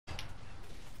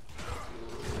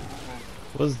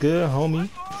What's good, homie?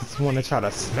 Just wanna try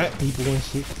to smack people and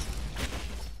shit.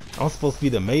 I'm supposed to be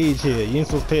the mage here. You ain't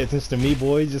supposed to pay attention to me,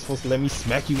 boy. You're just supposed to let me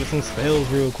smack you with some spells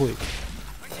real quick.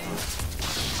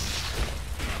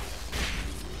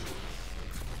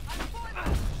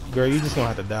 Girl, you just gonna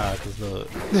have to die, cause look,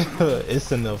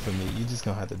 it's enough for me. You just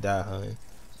gonna have to die, honey.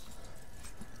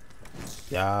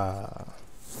 Yeah.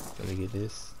 Let me get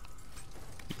this.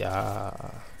 Yeah.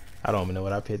 I don't even know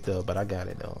what I picked up, but I got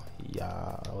it though.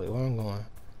 Yeah. Wait, where I'm going?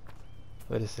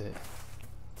 What is it?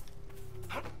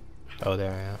 Oh,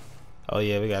 there I am. Oh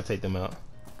yeah, we gotta take them out.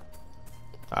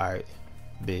 Alright.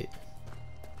 Bit.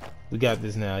 We got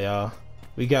this now, y'all.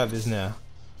 We got this now.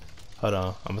 Hold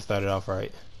on. I'm gonna start it off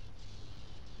right.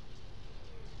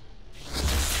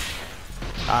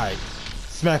 Alright.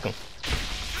 Smack him.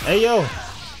 Hey yo!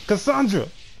 Cassandra!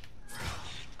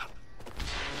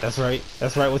 That's right.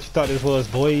 That's right. What you thought this was,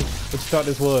 boy? What you thought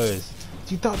this was?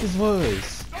 What you thought this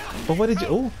was? But what did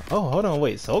you... Oh, hold on.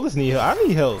 Wait. Solus need help. I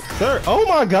need help. Sir. Oh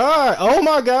my god. Oh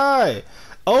my god.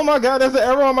 Oh my god. There's an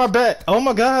arrow on my back. Oh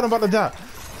my god. I'm about to die.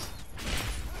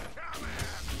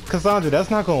 Cassandra,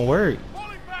 that's not gonna work.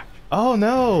 Oh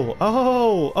no.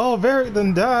 Oh, Varric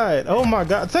done died. Oh my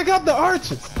god. Take out the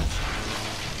archers.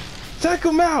 Take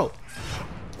them out.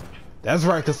 That's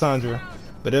right, Cassandra.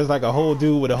 But there's like a whole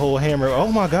dude with a whole hammer.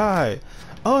 Oh my god.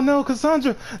 Oh no,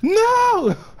 Cassandra.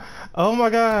 No. Oh my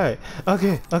god.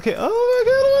 Okay. Oh my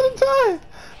god, I'm gonna die.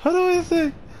 Hold on a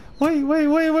sec.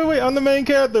 Wait. I'm the main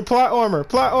character. Plot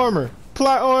armor.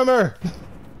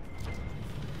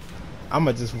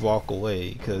 I'ma just walk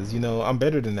away because, you know, I'm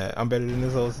better than that. I'm better than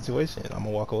this whole situation. I'm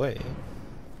gonna walk away.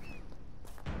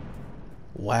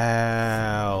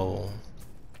 Wow.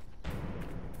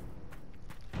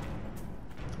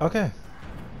 Okay.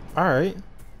 Alright.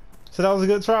 So that was a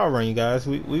good trial run, you guys.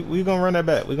 We gonna run that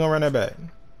back. We're gonna run that back.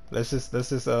 Let's just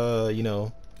you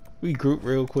know, regroup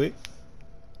real quick.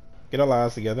 Get our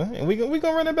lives together. And we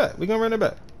gonna run it back. We're gonna run it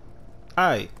back.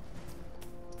 Alright.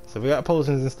 So we got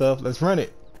potions and stuff. Let's run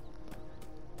it.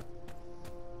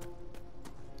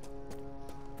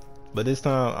 But this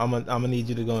time I'm gonna need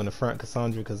you to go in the front,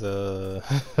 Cassandra, cause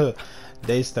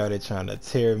they started trying to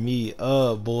tear me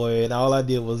up, boy, and all I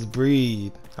did was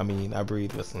breathe. I mean, I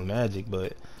breathed with some magic,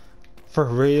 but for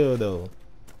real though.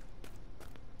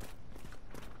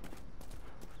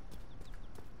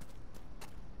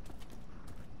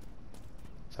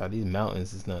 So these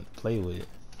mountains is nothing to play with.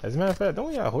 As a matter of fact, don't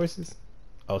we got horses?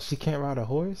 Oh, she can't ride a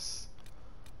horse?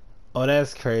 Oh,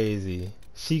 that's crazy.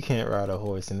 She can't ride a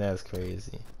horse, and that's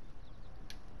crazy.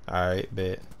 Alright,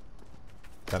 bet.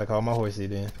 Gotta call my horsey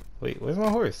then. Wait, where's my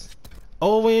horse?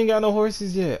 Oh, we ain't got no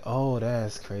horses yet. Oh,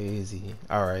 that's crazy.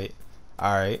 Alright.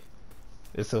 Alright.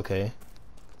 It's okay.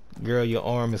 Girl, your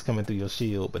arm is coming through your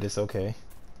shield, but it's okay.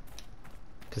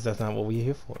 Because that's not what we're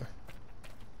here for.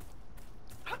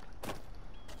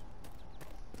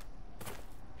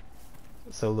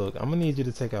 So look, I'm gonna need you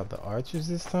to take out the archers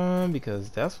this time, because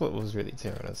that's what was really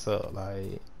tearing us up.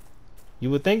 Like, you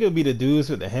would think it would be the dudes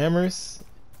with the hammers,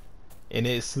 and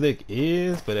it slick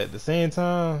is, but at the same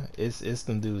time, it's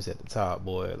them dudes at the top,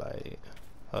 boy. Like,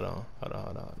 hold on.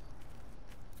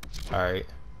 Alright.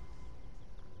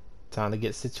 Time to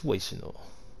get situational.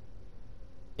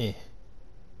 I'm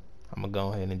gonna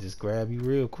go ahead and just grab you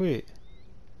real quick.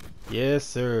 Yes,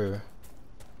 sir.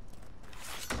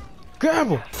 Grab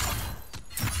him!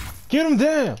 Get him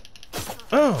down!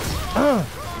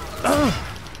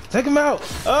 Take him out!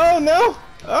 Oh, no!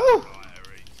 Oh!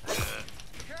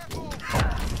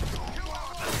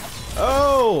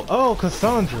 Oh,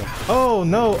 Cassandra. Oh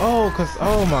no.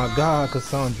 Oh my god,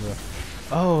 Cassandra.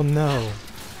 Oh no.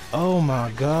 Oh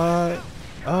my god.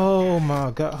 Oh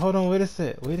my god. Hold on, wait a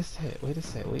sec. We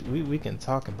can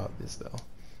talk about this though.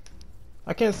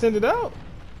 I can't send it out.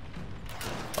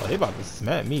 Oh, they about to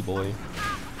smack me, boy.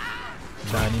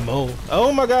 Dynamo.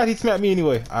 Oh my god, he smacked me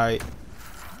anyway. Alright.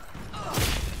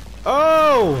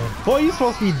 Oh, boy, you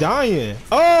supposed to be dying.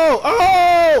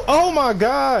 Oh my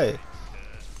god.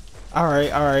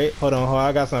 Alright. Hold on,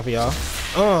 I got something for y'all.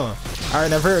 Alright,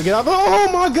 now Varric, get out.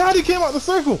 Oh my god, he came out the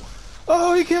circle.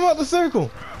 Oh, he came out the circle.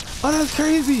 Oh, that's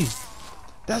crazy.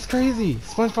 That's crazy.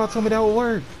 SpongeBob told me that would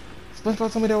work.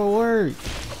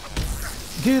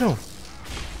 Get him.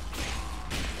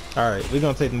 Alright, we're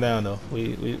gonna take them down though.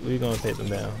 We're gonna take them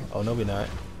down. Oh, no, we're not.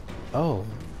 Oh.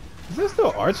 Is there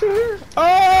still Archer here?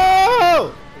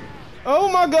 Oh! Oh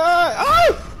my god!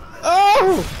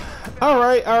 Oh!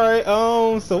 Alright,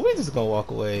 so we just gonna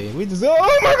walk away. We just,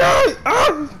 oh my god!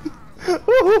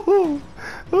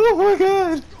 Oh my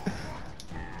god!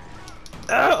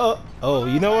 Oh,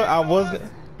 you know what? I wasn't.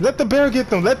 Let the bear get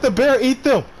them. Let the bear eat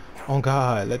them. Oh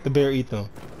god, let the bear eat them.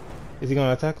 Is he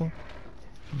gonna attack him?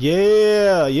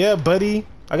 Yeah, yeah, buddy.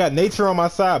 I got nature on my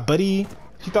side, buddy.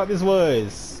 What you thought this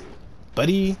was,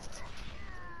 buddy?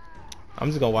 I'm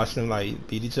just gonna watch them like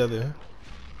beat each other.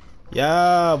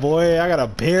 Yeah, boy, I got a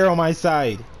bear on my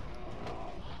side.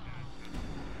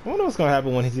 I wonder what's gonna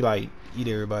happen when he like eat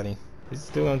everybody. Is he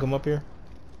still gonna come up here?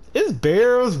 It's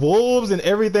bears, wolves, and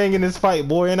everything in this fight,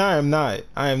 boy, and I am not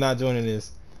joining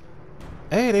this.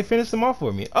 Hey, they finished them off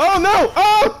for me. Oh no!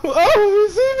 Oh, you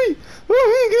see me?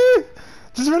 Oh, he good.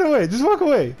 Just run away. Just walk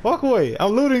away. Walk away.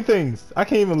 I'm looting things. I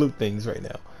can't even loot things right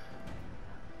now.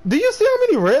 Do you see how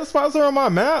many red spots are on my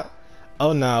map?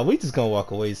 Oh nah, we just gonna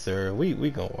walk away, sir. We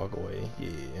gonna walk away.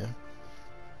 Yeah.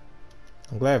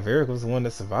 I'm glad Varric was the one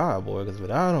that survived, boy, because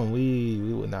without him, we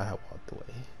would not have walked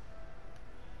away.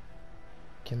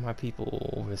 Can my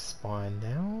people respawn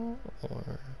now?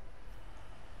 Or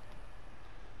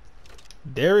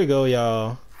there we go,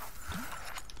 y'all.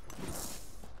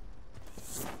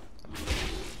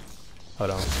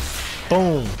 Hold on.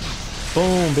 Boom.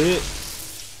 Boom, bitch.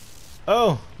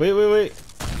 Oh, wait.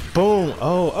 Boom.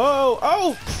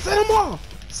 Oh. Set him off.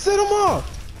 Set him off.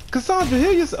 Cassandra,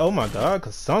 heal yourself. Oh my god,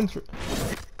 Cassandra,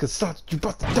 you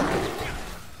about to die.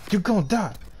 You gonna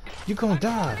die. You gonna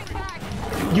die.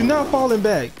 You not falling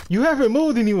back. You haven't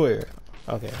moved anywhere.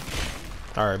 Okay.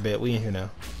 Alright, bet. We in here now.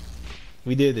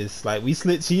 We did this. Like, we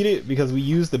slit cheated because we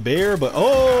used the bear, but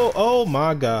oh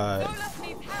my god.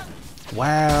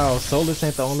 Wow, Solus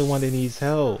ain't the only one that needs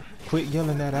help. Quit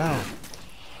yelling that out.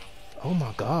 Oh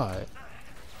my god.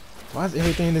 Why is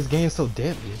everything in this game so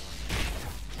deadly?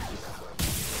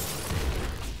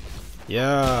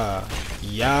 Yeah.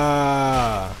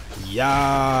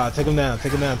 Take him down.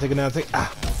 Take him down. Take him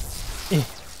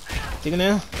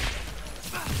down.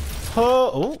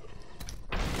 Oh.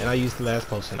 And I used the last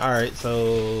potion. Alright,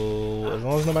 so as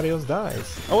long as nobody else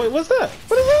dies. Oh wait, what's that?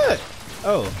 What is that?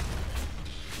 Oh.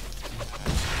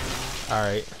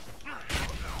 Alright.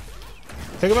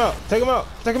 Take him out.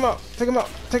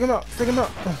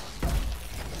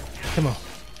 Come on.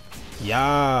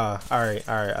 Yeah. Alright.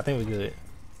 I think we're good.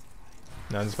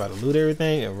 Now I'm just about to loot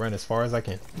everything and run as far as I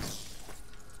can.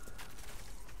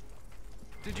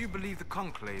 Did you believe the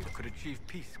Conclave could achieve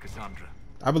peace, Cassandra?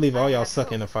 I believe all y'all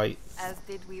suck in a fight. As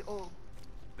did we all.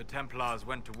 The Templars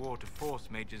went to war to force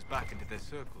mages back into their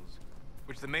circles,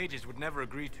 which the mages would never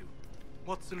agree to.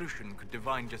 What solution could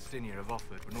Divine Justinia have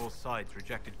offered when all sides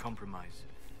rejected compromise?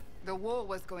 The war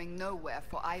was going nowhere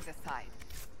for either side.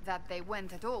 That they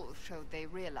went at all showed they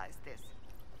realized this.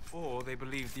 Or they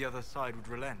believed the other side would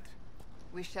relent.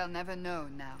 We shall never know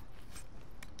now.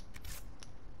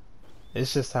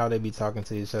 It's just how they be talking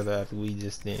to each other after we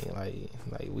just didn't like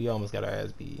we almost got our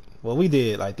ass beat. Well, we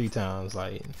did like 3 times.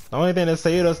 Like the only thing that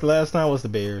saved us the last time was the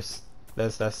bears.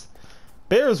 That's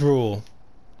bears rule.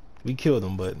 We killed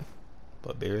them, but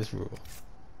bears rule.